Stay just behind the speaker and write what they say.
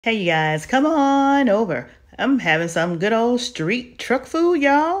Hey you guys, come on over. I'm having some good old street truck food,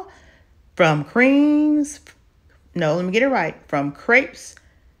 y'all. From creams, no, let me get it right. From crepes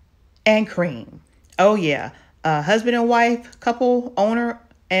and cream. Oh yeah, husband and wife, couple, owner,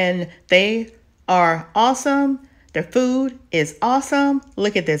 and they are awesome. Their food is awesome.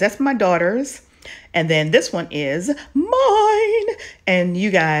 Look at this, that's my daughter's. And then this one is mine. And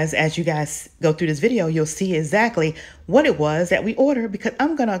you guys, as you guys go through this video, you'll see exactly what it was that we ordered because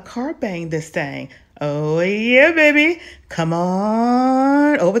I'm going to carb bang this thing. Oh, yeah, baby. Come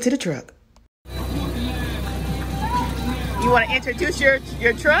on over to the truck. You want to introduce your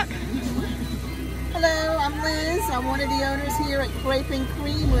truck? Hello, I'm Liz. I'm one of the owners here at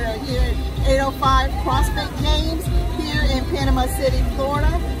Crepeandcream. We're here at 805 Prospect James here in Panama City, Florida.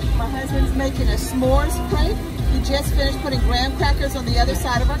 My husband's making a s'mores crepe. He just finished putting graham crackers on the other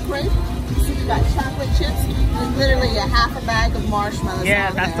side of our crepe. You see, we got chocolate chips. There's literally a half a bag of marshmallows.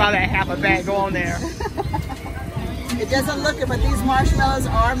 Yeah, I saw that half a bag go on there. It doesn't look it, but these marshmallows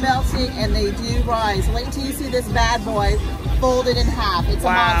are melting and they do rise. Wait till you see this bad boy folded in half. It's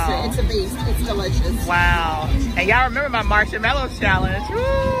a monster. It's a beast. It's delicious. Wow. And y'all remember my marshmallow challenge.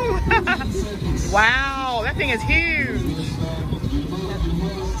 Woo! Wow, that thing is huge.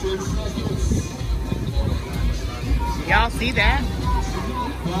 Y'all see that?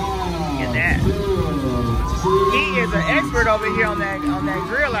 Look at that. He is an expert over here on that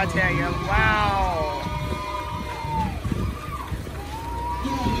grill, I tell you. Wow.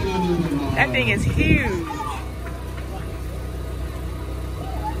 That thing is huge.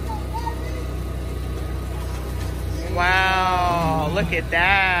 Wow, look at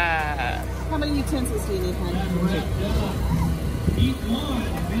that. How many utensils do you need, honey?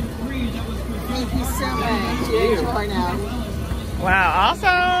 Thank you so much. You enjoy now. Wow, awesome.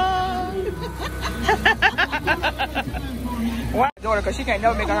 Wow, daughter, because she can't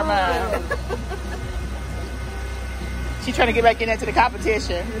never make up her mind. She's trying to get back in into the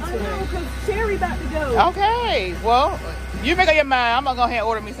competition. I know, because Sherry about to go. Okay, well, you make up your mind. I'm going to go ahead and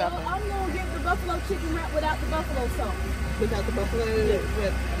order me something. I'm going to get the buffalo chicken wrap without the buffalo sauce. Without the buffalo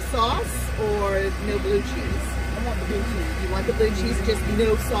with sauce or no blue cheese? I want the blue cheese. You want the blue cheese, just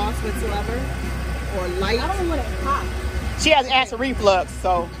no sauce whatsoever? Or light? I don't want it hot. She has acid reflux,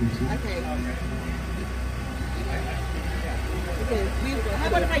 so. Okay. Okay, how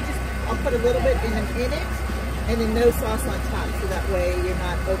about if I'll put a little bit in it, and then no sauce on top, so that way you're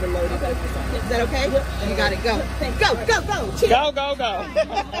not overloaded with the sauce. Is that okay? You got it, go. Go, go, go. Cheers. Go, go, go.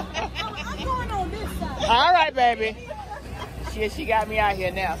 I'm going on this side. All right, baby. She got me out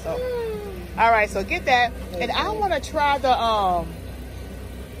here now, so. All right, so get that. And I want to try the,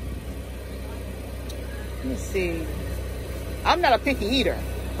 let me see. I'm not a picky eater,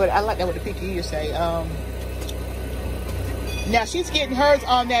 but I like that what the picky eaters say. Now she's getting hers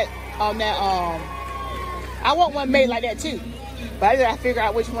on that, I want one made like that too. But I gotta figure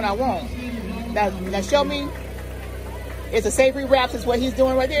out which one I want. Now show me. It's a savory wraps is what he's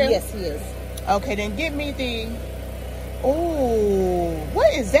doing right there? Yes, he is. Okay, then give me the, oh,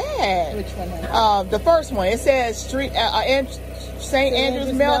 what is that? Which one? The first one. It says St.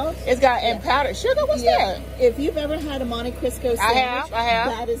 Andrew's milk. It's got powdered sugar. What's that? If you've ever had a Monte Cristo sandwich, I have.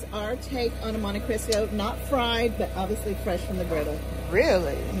 That is our take on a Monte Cristo. Not fried, but obviously fresh from the griddle.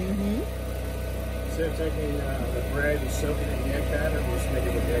 Really? Mm-hmm. Instead of taking the bread and soaking it in the egg batter, we'll just make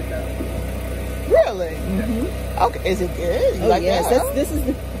it with the egg batter. Really? Mm-hmm. Okay. Is it good? You like yes. that?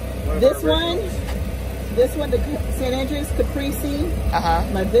 This one, the St. Andrew's Caprese.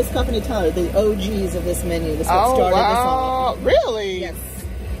 This company Tyler, the OGs of this menu. This what started this all. Really? Yes.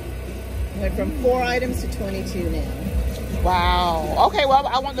 Went from 4 items to 22 now. Wow. Okay, well,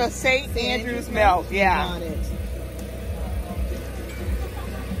 I want the St. Andrew's milk. Yeah. Got it.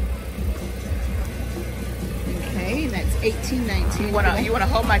 Okay, that's $18.19. You wanna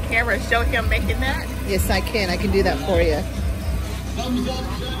hold my camera and show him making that? Yes, I can. I can do that for you. Thumbs up,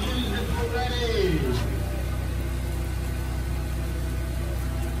 gentlemen, we're ready.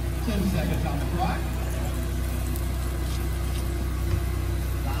 10 seconds on the clock.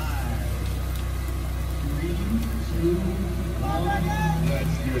 5, 3, 2, 1.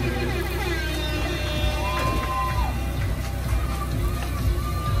 Let's do it.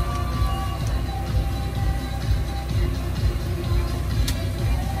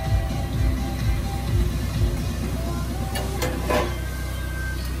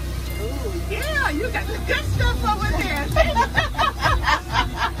 Yeah, you got the good stuff over there.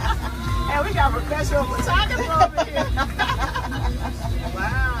 And we got professional photographer over here.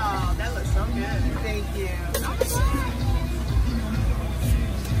 Wow, that looks so good. Thank you.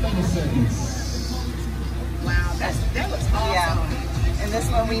 7 seconds.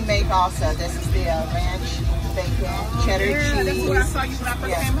 we make also. This is the ranch bacon, cheddar cheese. That's what I saw you when I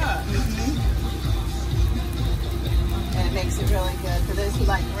first came up. And it makes it really good. For those who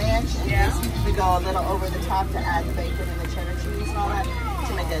like ranch, and we go a little over the top to add the bacon and the cheddar cheese and all that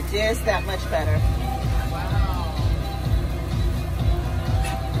to make it just that much better.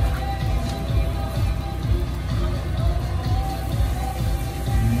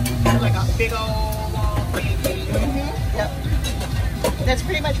 Like a big old pancake. Yep. That's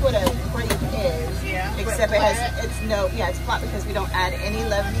pretty much what a crepe is. Yeah. Except it's flat because we don't add any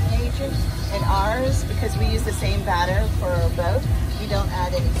leavening agent in ours because we use the same batter for both. We don't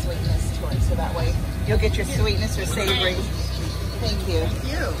add any sweetness to it, so that way you'll get your sweetness or savory. Thank you. Thank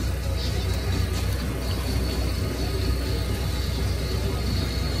you.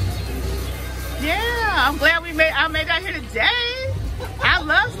 Yeah, I'm glad I made that here today. I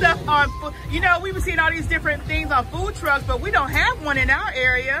love stuff on food. You know, we were seeing all these different things on food trucks, but we don't have one in our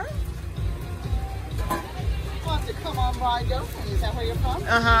area. We'll have to come on by Dothan. Is that where you're from?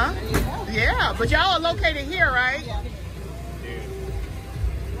 Uh-huh. There you go. Yeah, but y'all are located here, right? Yeah.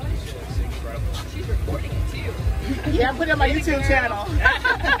 She's recording it too. Yeah, I put it on my YouTube channel.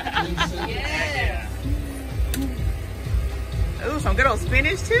 Yeah. Ooh, some good old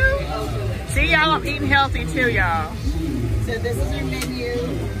spinach too. See, y'all, I'm eating healthy too, y'all. So this is our menu.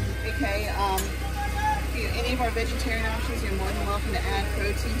 Okay, any of our vegetarian options, you're more than welcome to add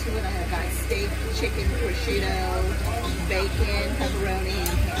protein to it. I have got steak, chicken, prosciutto, bacon, pepperoni,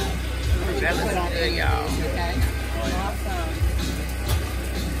 and ham. That looks good, y'all. Okay, awesome.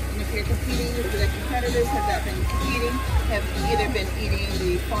 And if you're competing, if the competitors have been competing, have either been eating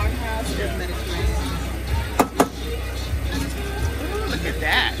the farmhouse or the Mediterranean. Ooh, look at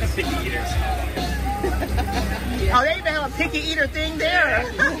that. Picky eaters. Oh, they even have a picky eater thing there.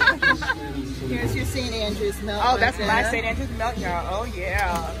 Here's your St. Andrew's milk. Oh, that's right my there. St. Andrew's milk, y'all. Oh,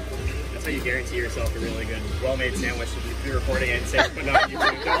 yeah. That's how you guarantee yourself a really good, well-made sandwich to be recording it and say, but no, you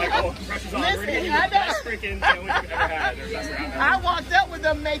they're like, oh, pressure's on. We're Listen, gonna give you I the best freaking sandwich you've ever had. Or best around I walked up with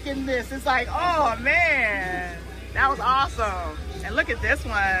them making this. It's like, oh, man. That was awesome. And look at this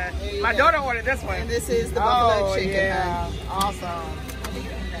one. My daughter ordered this one. And this is the buffalo chicken. Yeah. Awesome.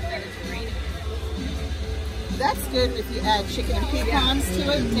 That's good if you add chicken and pecans to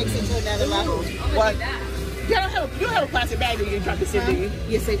it. It takes it to another level. What? You don't have a plastic bag that you can drop this in, do you?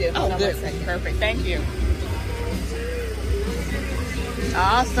 Yes, I do. Oh, Hold on good. one second. Perfect. Thank you.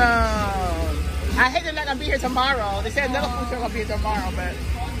 Awesome. I hate they're not going to be here tomorrow. They said another food truck will be here tomorrow, but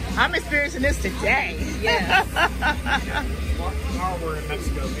I'm experiencing this today. Yes. Tomorrow we're in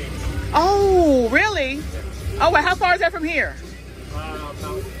Mexico Beach. Oh, really? Oh, well, how far is that from here? About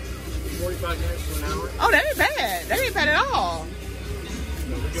 45 minutes to an hour. Oh, that ain't bad. That ain't bad at all.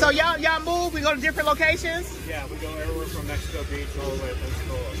 So y'all move? We go to different locations? Yeah, we go everywhere from Mexico Beach all the way to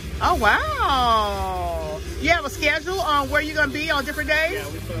Pensacola. Oh, wow. You have a schedule on where you're going to be on different days? Yeah,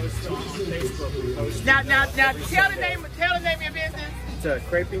 we post on Facebook. We post Now, tell the name of your business. It's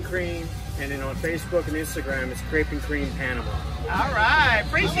Crepeandcream, and then on Facebook and Instagram, it's Crepeandcream Panama. All right.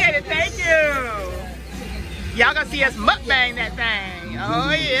 Appreciate it. Thank you. Y'all gonna see us mukbang that thing.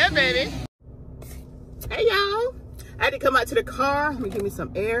 Oh, yeah, baby. Hey, y'all. I had to come out to the car. Let me give me some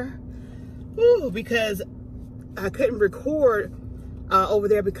air. Ooh, because I couldn't record over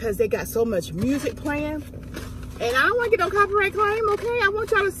there because they got so much music playing. And I don't want to get no copyright claim, okay? I want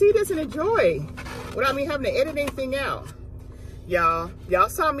y'all to see this and enjoy without me having to edit anything out. Y'all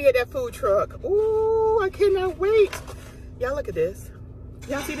saw me at that food truck. Ooh, I cannot wait. Y'all look at this.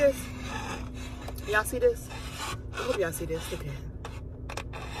 Y'all see this? Y'all see this? I hope y'all see this. Look at it.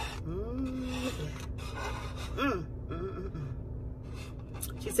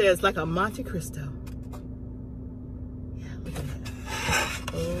 She says like a Monte Cristo. Yeah, look at that.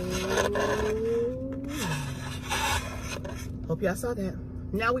 Oh. Hope y'all saw that.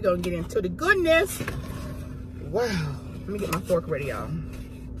 Now we're gonna get into the goodness. Wow. Let me get my fork ready, y'all.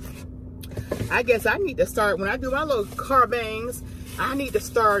 I guess I need to start, when I do my little car bangs, I need to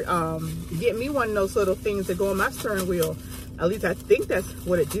start getting me one of those little things that go on my steering wheel. At least I think that's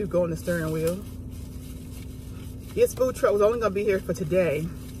what it do, go on the steering wheel. This food truck was only gonna be here for today.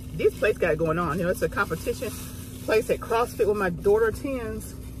 This place got it going on. You know, it's a competition place at CrossFit where my daughter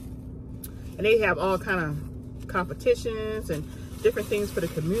attends. And they have all kind of competitions and different things for the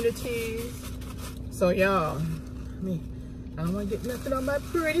community. So y'all, I don't want to get nothing on my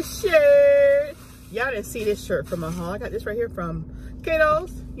pretty shirt. Y'all didn't see this shirt from a haul. I got this right here from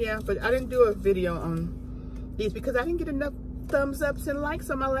Kato's. Yeah, but I didn't do a video on these because I didn't get enough thumbs ups and likes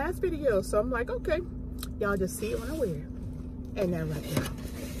on my last video. So I'm like, okay, y'all just see it when I wear it. And that right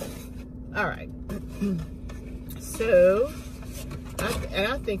now. All right. So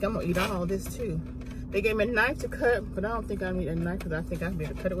I think I'm gonna eat all this too. They gave me a knife to cut, but I don't think I need a knife because I think I can be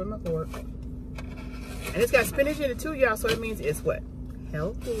able to cut it with my fork. And it's got spinach in it too, y'all, so it means it's what?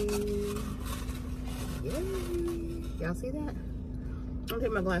 Healthy. Yay. Y'all see that? I'm gonna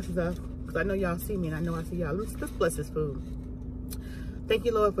take my glasses off because I know y'all see me and I know I see y'all. Let's bless this food. Thank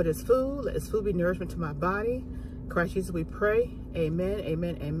you, Lord, for this food. Let this food be nourishment to my body. In Christ Jesus, we pray. Amen,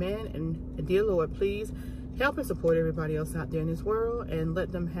 amen, amen. And dear Lord, please help and support everybody else out there in this world and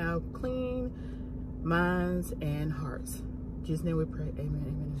let them have clean minds and hearts. In Jesus' name we pray. Amen,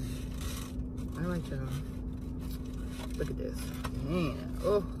 amen, amen. All right, y'all. Look at this. Man.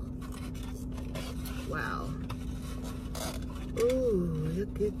 Oh. Wow. Ooh,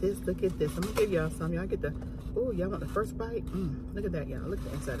 look at this. Look at this. I'm going to give y'all some. Y'all get the... Ooh, y'all want the first bite? Look at that, y'all. Look at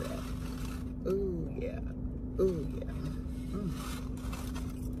the inside of that. Ooh, yeah. Ooh, yeah.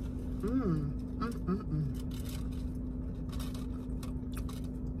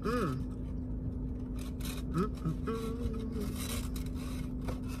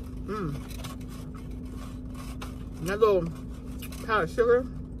 That little powdered sugar.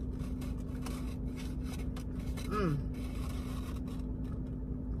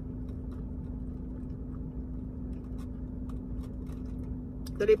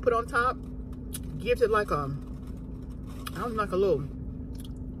 That they put on top gives it like a, I don't know, like a little,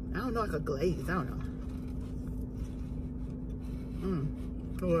 I don't know, like a glaze. I don't know.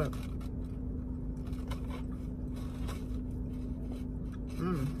 Hold up.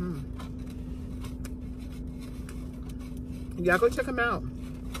 Y'all go check them out.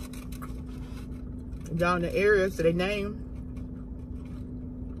 Y'all in the areas that they name.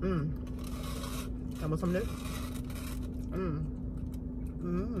 I want some of this.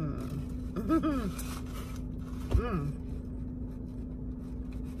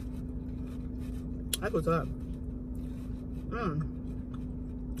 That was up.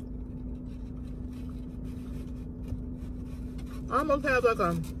 I almost have like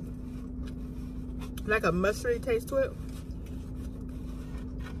a mustardy taste to it.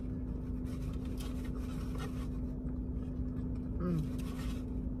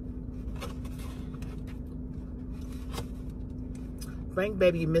 Frank,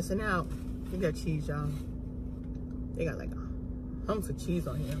 baby, you missing out. They got cheese, y'all. They got like hunks of cheese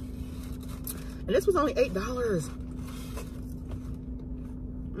on here. And this was only $8.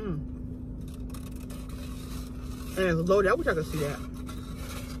 And it's loaded. I wish I could see that.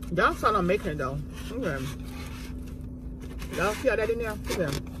 Y'all saw I'm making it though. Okay. Y'all see how that in there? Look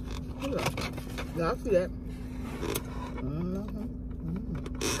at them. Y'all see that?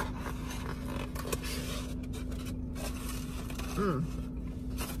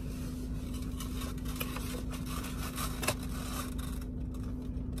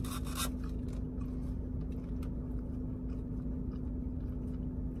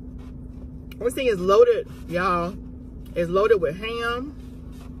 This thing is loaded, y'all. It's loaded with ham.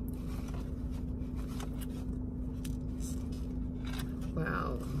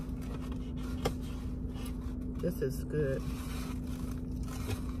 Wow. This is good.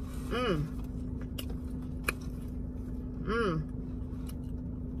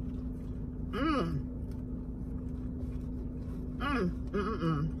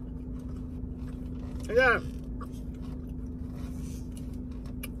 Yeah.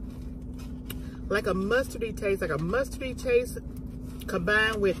 Like a mustardy taste,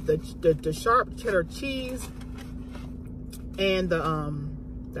 combined with the sharp cheddar cheese and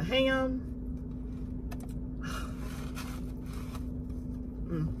the ham.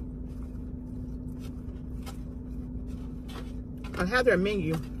 I have their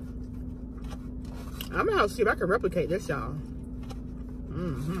menu. I'm gonna have to see if I can replicate this, y'all.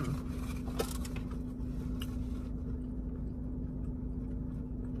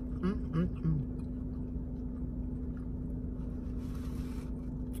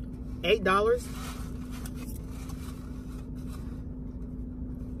 $8.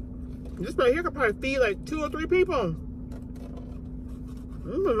 This right here could probably feed like 2 or 3 people.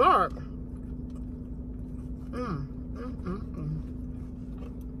 This is a lot.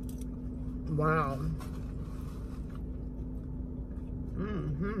 Wow.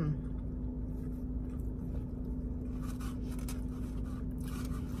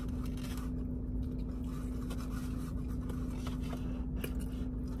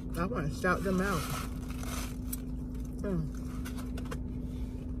 I want to shout them out.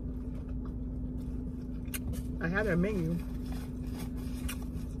 I have their menu.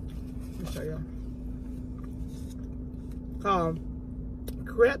 Let me show you. Called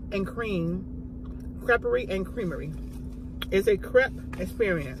Crepe and Cream, Crepery and Creamery. It's a crepe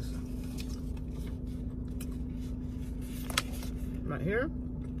experience. Right. right here.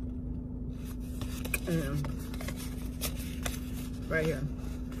 And right here.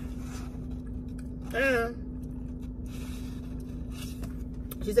 And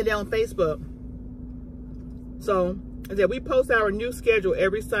she said they're on Facebook. So I said we post our new schedule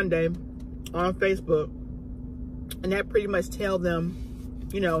every Sunday on Facebook. And that pretty much tell them,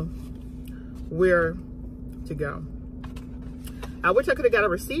 you know, where to go. I wish I could have got a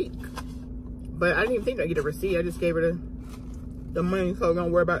receipt, but I didn't even think I'd get a receipt. I just gave her the money, so I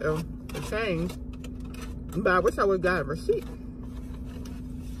don't worry about the change. But I wish I would have got a receipt,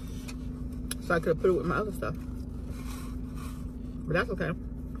 so I could have put it with my other stuff. But that's okay.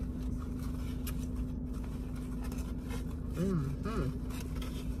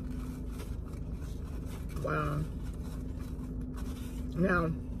 Wow.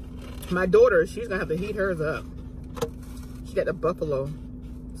 Now, my daughter, she's gonna have to heat hers up. She got the buffalo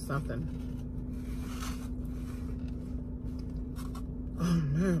something. Oh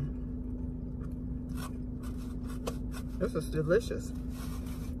man, this is delicious.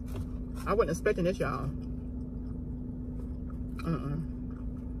 I wasn't expecting this, y'all.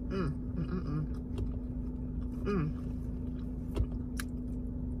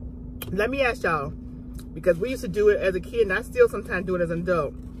 Let me ask y'all, because we used to do it as a kid, and I still sometimes do it as an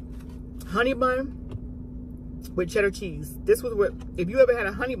adult. Honey bun with cheddar cheese. This was what, if you ever had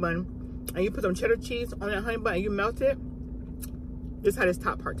a honey bun and you put some cheddar cheese on that honey bun and you melt it, this is how this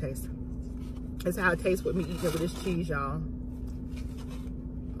top part tastes. This is how it tastes with me eating it with this cheese, y'all.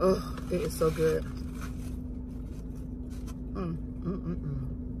 Oh, it is so good.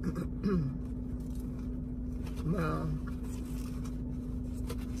 Wow.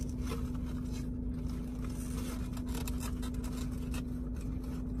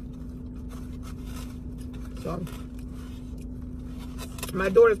 So, my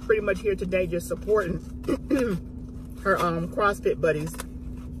daughter's pretty much here today just supporting her CrossFit buddies.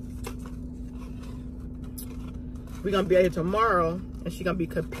 We're gonna be out here tomorrow, and she's gonna be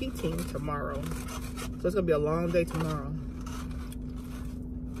competing tomorrow. So it's gonna be a long day tomorrow.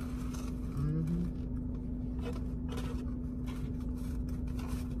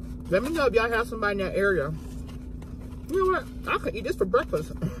 Let me know if y'all have somebody in that area. You know what? I could eat this for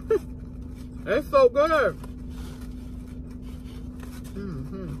breakfast. It's so good.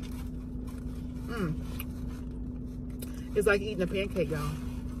 It's like eating a pancake, y'all.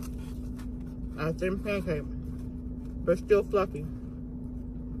 A thin pancake, but still fluffy.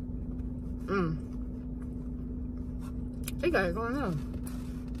 They got it going on.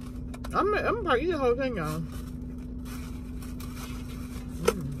 I'm probably eat the whole thing, y'all.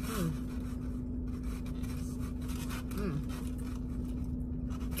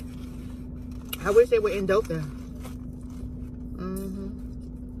 I wish they were in Dothan.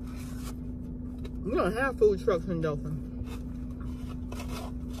 We don't have food trucks in Dothan.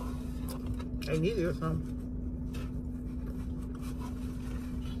 They need it or something.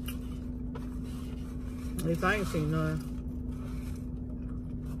 At least I ain't seen none.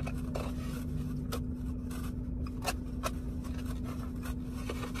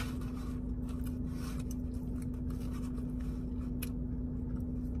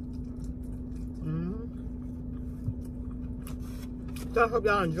 So I hope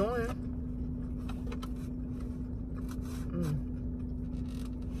y'all enjoying it.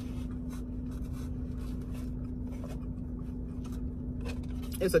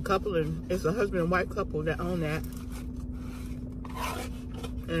 It's a couple, and it's a husband and wife couple that own that.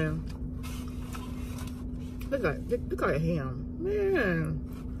 And look at that ham, man.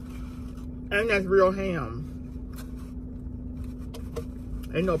 And that's real ham.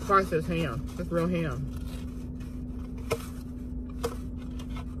 Ain't no processed ham. That's real ham.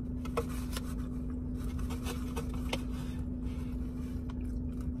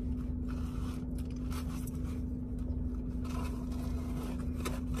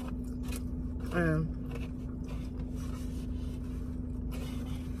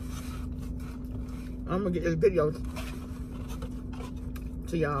 I'm gonna get this video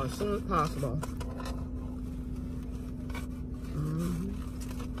to y'all as soon as possible.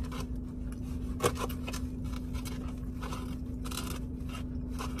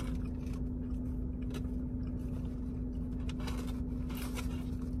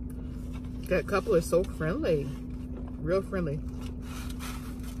 That couple is so friendly, real friendly.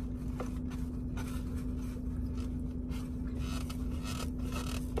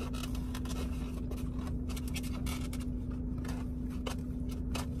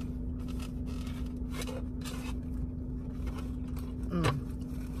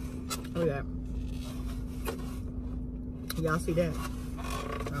 Look at that. Y'all see that? I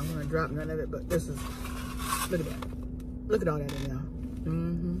don't want to drop none of it, but this is, look at that. Look at all that in there.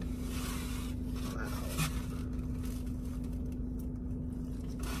 Wow.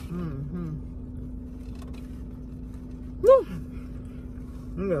 Woo!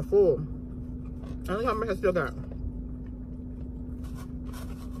 I'm getting full. I think how much I still got.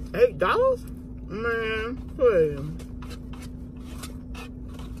 $8? Man, please.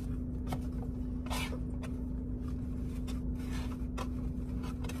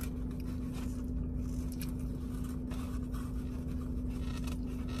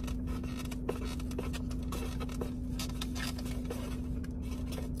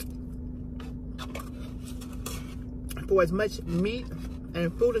 For as much meat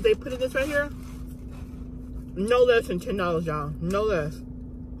and food as they put in this right here, no less than $10, y'all. No less.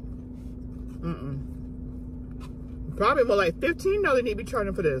 Probably more like $15 they need to be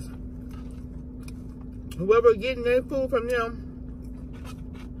charging for this. Whoever getting their food from them,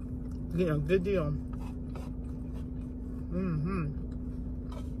 getting a good deal.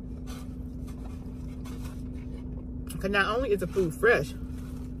 Because not only is the food fresh,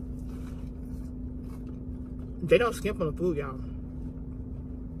 they don't skimp on the food, y'all.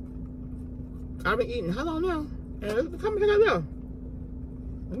 I've been eating how long now? And it's coming together.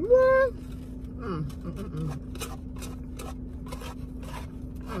 What?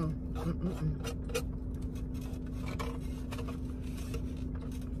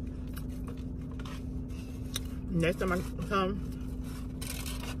 Next time I come,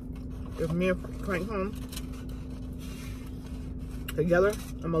 if me and Frank home together,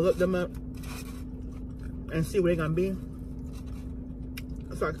 I'm gonna look them up and see what they're gonna be.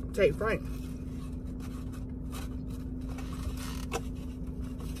 So I can take Frank.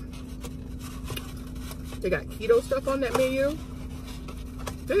 They got keto stuff on that menu.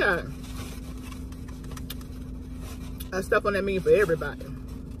 They got stuff on that menu for everybody.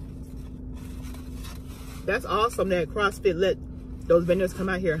 That's awesome that CrossFit let those vendors come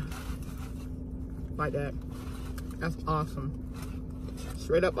out here like that. That's awesome.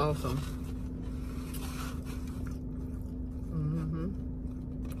 Straight up awesome.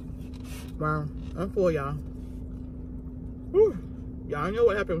 Wow, I'm full, y'all. Y'all know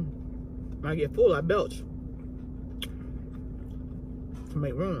what happened when I get full, I belch to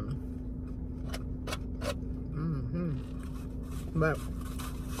make room. But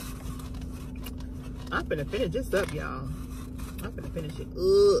I'm finna finish this up, y'all. I'm finna finish it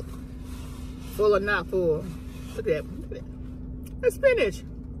up. Full or not full. Look at that. Look at that. That's spinach.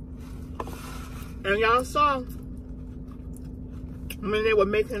 And y'all saw when they were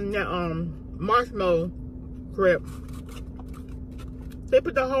making that marshmallow crepe, they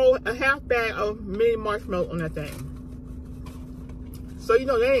put a half bag of mini marshmallow on that thing. So you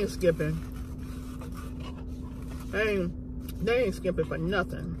know they ain't skipping. They ain't skipping for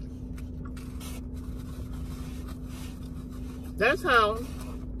nothing. That's how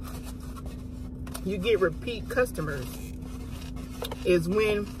you get repeat customers, is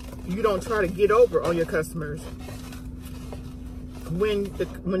when you don't try to get over on your customers. When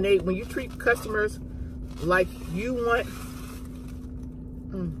you treat customers like you want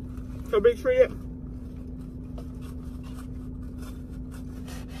to be treated,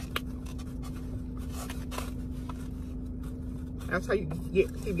 that's how you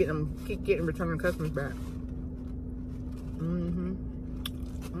keep getting returning customers back.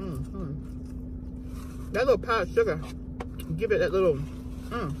 That little powdered sugar, give it that little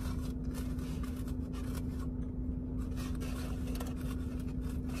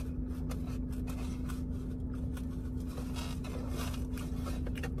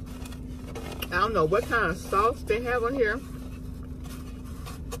I don't know what kind of sauce they have on here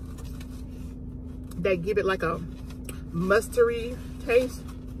that give it like a mustardy taste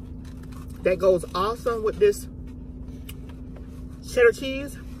that goes awesome with this cheddar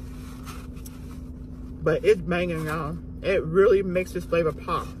cheese. But it's banging, y'all. It really makes this flavor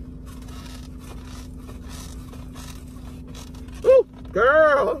pop. Ooh,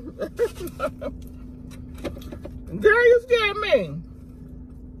 girl. Girl, you scared me.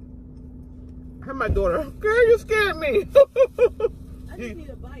 I heard my daughter, girl, you scared me. I just need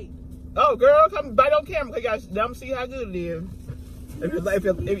a bite. Oh, girl, come bite on camera because y'all let me see how good it is. If you like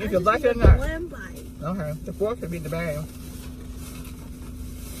it or not. One bite. Okay, the fork should be in the bag.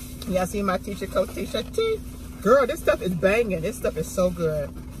 Y'all see my teacher coach t-shirt? Girl, this stuff is banging. This stuff is so good.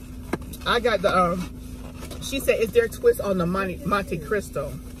 I got the she said it's their twist on the Monte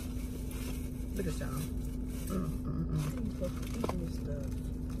Cristo. Look at y'all.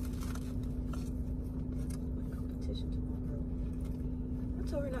 I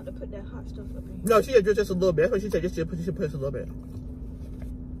told her not to put that hot stuff up in here. No, she said just a little bit. That's what she said. Just put just a little bit.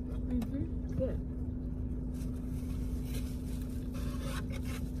 Good.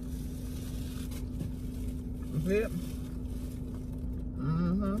 Yeah.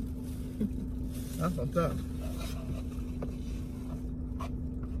 Mm-hmm. That's what's up.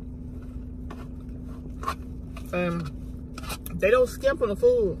 They don't skimp on the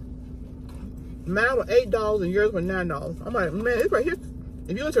food. Mine was $8 and yours was $9. I'm like, man, this right here.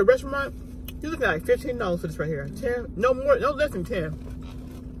 If you go to a restaurant, you're looking at like $15 for this right here. 10, no more, no less than 10.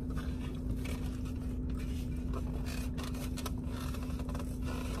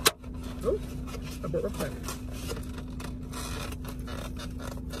 Oh, I broke my plate.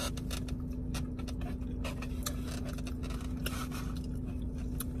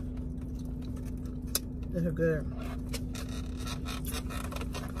 These are good.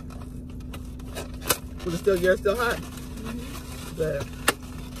 Was it still, yours still hot? Mm-hmm. Good.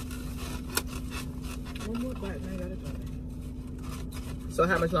 One more bite and I gotta go. So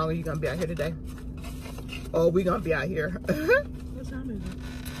how much longer are you gonna be out here today? Oh, we gonna be out here. What time is it?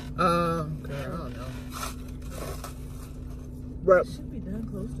 Girl, I don't know. But It should be done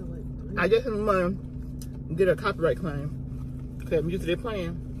close to like 3. I just didn't want to get a copyright claim. Because music they're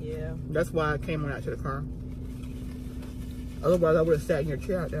playing. Yeah. That's why I came on out to the car. Otherwise, I would have sat in your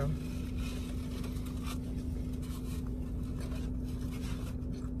chair out there.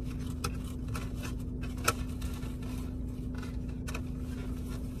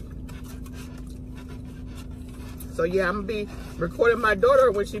 So yeah, I'm gonna be recording my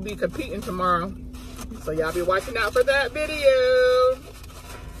daughter when she be competing tomorrow. So y'all be watching out for that video.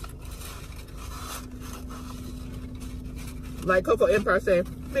 Like Coco Empire saying,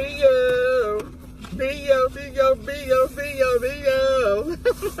 video, video, video, video, video, video.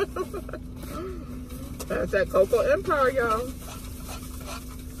 That's that Coco Empire, y'all.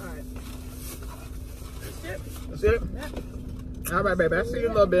 Alright. That's it. That's it? Yeah. All right, baby. I'll see you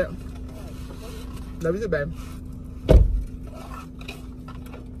in a little bit. Love you too, baby.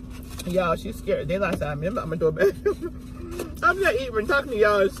 Y'all, she's scared. They last time. I'm not my door, baby. I'm not even talking to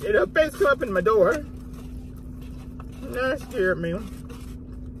y'all. And her face come up in my door. That scared me.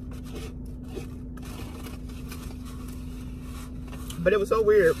 But it was so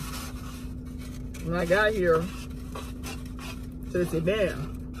weird. When I got here to this event,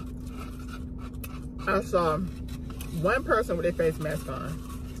 I saw one person with their face mask on.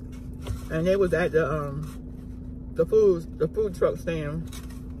 And they was at the food truck stand.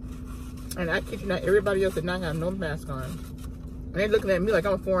 And I kid you not, everybody else did not have no mask on. And they looking at me like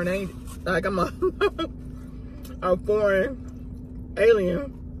I'm a foreign angel, like I'm a foreign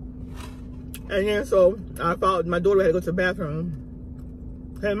alien. And then so I followed my daughter had to go to the bathroom.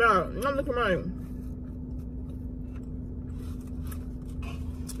 Came out, and I'm looking around.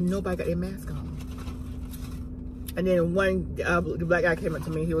 Nobody got their mask on. And then one the black guy came up to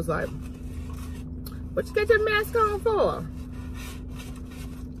me. He was like, "What you got your mask on for?"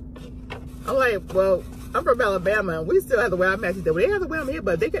 I'm like, "Well, I'm from Alabama, and we still have to wear our masks. They have to wear them here,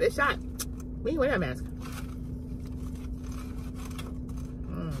 but they get a shot. We ain't wear our mask."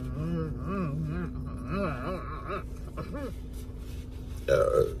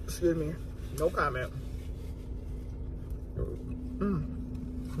 Excuse me. No comment.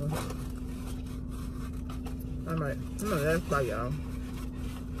 All right. That's by y'all.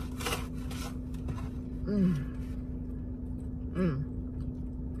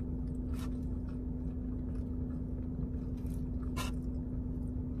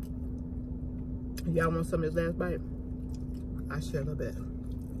 Y'all want some of this last bite? I share a little bit.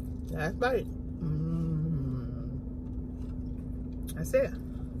 Last bite. That's it.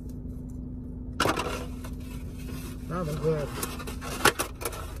 That was good.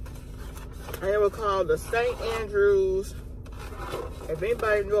 And it was called the St. Andrews. If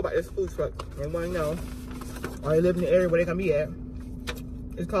anybody know about this food truck and want to know, or you live in the area where they're going to be at,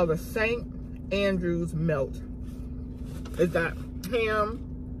 it's called the St. Andrews Melt. It's got ham,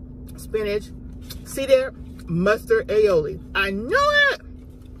 spinach, see there, mustard aioli. I know it!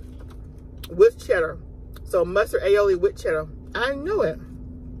 With cheddar. So mustard aioli with cheddar. I know it.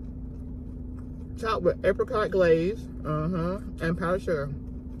 Topped with apricot glaze, and powdered sugar.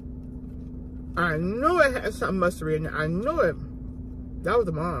 I know it has something mustardy in it. I know it. That was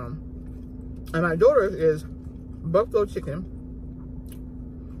the mom. And my daughter's is buffalo chicken.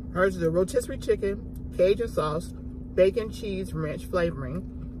 Hers is a rotisserie chicken, Cajun sauce, bacon, cheese, ranch flavoring,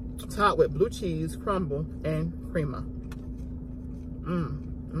 topped with blue cheese, crumble, and crema.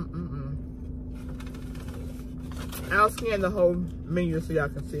 I'll scan the whole menu so y'all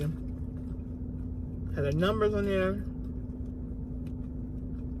can see. Have the numbers on there.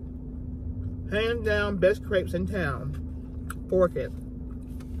 Hands down, best crepes in town. Fork it.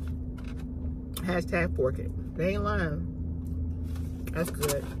 Hashtag fork it. They ain't lying. That's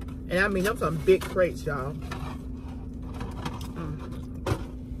good. And I mean, them some big crepes, y'all.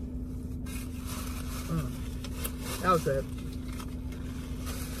 That was good.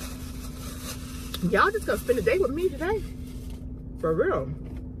 Y'all just gonna spend the day with me today. For real.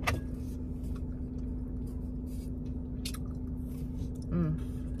 Mm.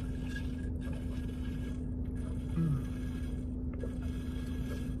 Mm.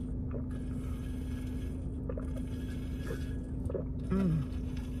 Mm.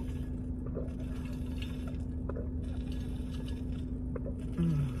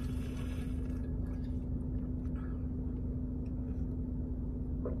 Mm.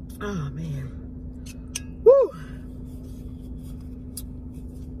 Oh man. Woo!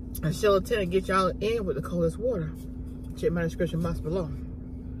 And Sheila 10 get y'all in with the coldest water. Check my description box below.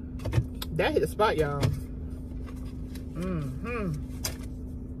 That hit the spot, y'all.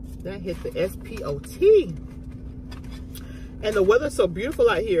 That hit the S-P-O-T. And the weather's so beautiful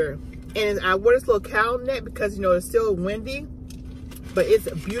out here. And I wear this little cowl neck because, you know, it's still windy. But it's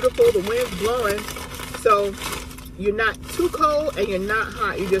beautiful. The wind's blowing. So you're not too cold and you're not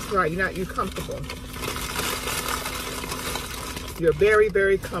hot. You're just right. You're comfortable. You're very,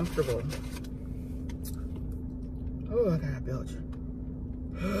 very comfortable. Oh, I gotta belch.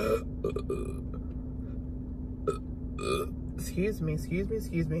 Excuse me,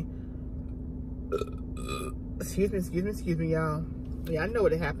 y'all. Yeah, I know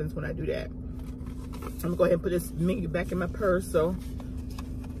what happens when I do that. I'm gonna go ahead and put this menu back in my purse so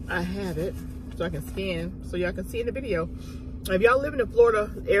I have it, so I can scan, so y'all can see in the video. If y'all live in the Florida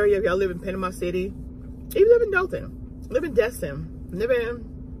area, if y'all live in Panama City, even live in Dothan, live in Destin, live in,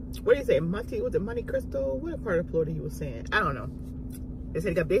 what do you say, was it Monte Cristo? What part of Florida he was saying? I don't know. They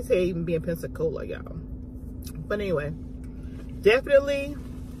say even be in Pensacola, y'all. But anyway, definitely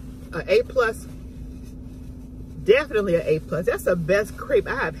an A+. Definitely an A+. That's the best crepe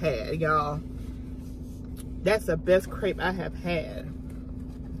I have had, y'all. That's the best crepe I have had.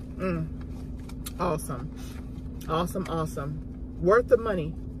 Awesome. Awesome, awesome. Worth the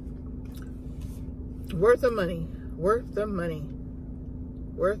money. Worth the money. Worth the money.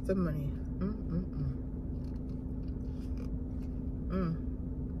 Worth the money.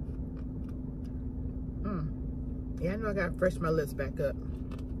 Yeah, I know I gotta fresh my lips back up.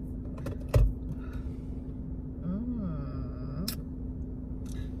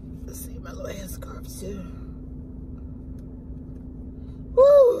 Let's see my little headscarf too.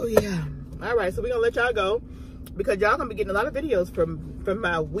 Woo, yeah. All right, so we're gonna let y'all go because y'all gonna be getting a lot of videos from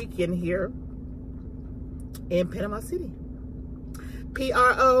my weekend here in Panama City.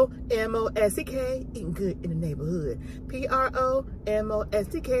 P-R-O-M-O-S-T-K, eating good in the neighborhood.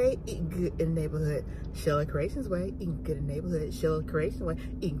 P-R-O-M-O-S-T-K, eating good in the neighborhood. Sheila Creations way, eating good in the neighborhood. Sheila Creations way,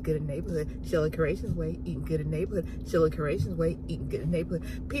 eating good in the neighborhood. Sheila Creations way, eating good in the neighborhood. Sheila Creations way, eating good in the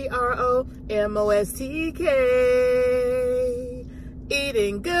neighborhood. P-R-O-M-O-S-T-K,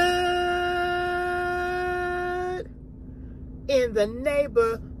 eating good in the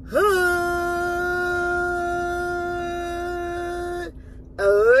neighborhood.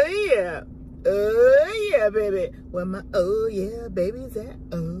 Oh yeah, baby. Where my oh yeah babies at?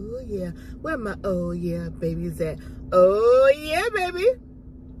 Oh yeah. Where my oh yeah babies at? Oh yeah, baby.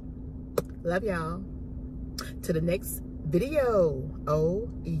 Love y'all. To the next video. Oh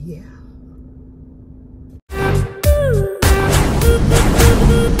yeah.